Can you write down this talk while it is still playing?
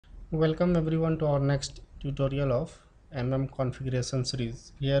Welcome everyone to our next tutorial of configuration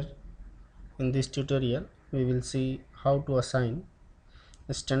series. Here in this tutorial we will see how to assign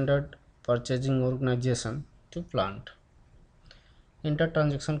a standard purchasing organization to plant. Enter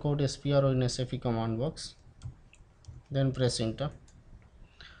transaction code SPRO in SFE command box, then press enter.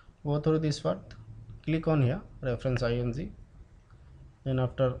 Go through this path, click on here reference ING, then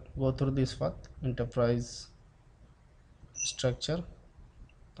after go through this path enterprise structure,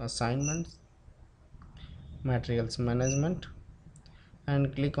 assignments, materials management,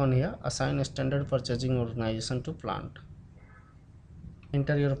 and click on here assign a standard purchasing organization to plant.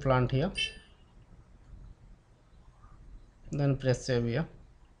 Enter your plant here, then press save here.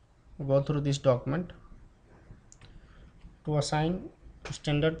 Go through this document to assign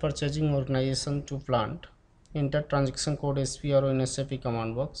standard purchasing organization to plant. Enter transaction code SPRO in SFE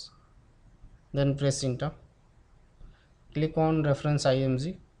command box, then press enter. Click on reference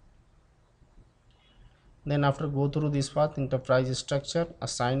IMG, then after go through this path enterprise structure,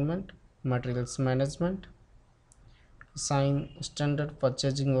 assignment, materials management, assign standard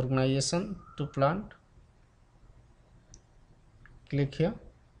purchasing organization to plant. Click here,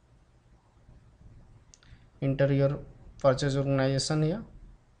 enter your purchase organization here,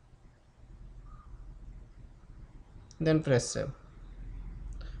 then press save.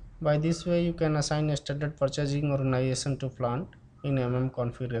 By this way you can assign a standard purchasing organization to plant in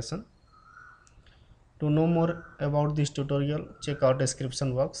configuration. To know more about this tutorial, check out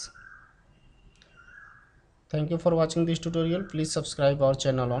description box. Thank you for watching this tutorial. Please subscribe our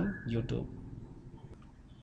channel on YouTube.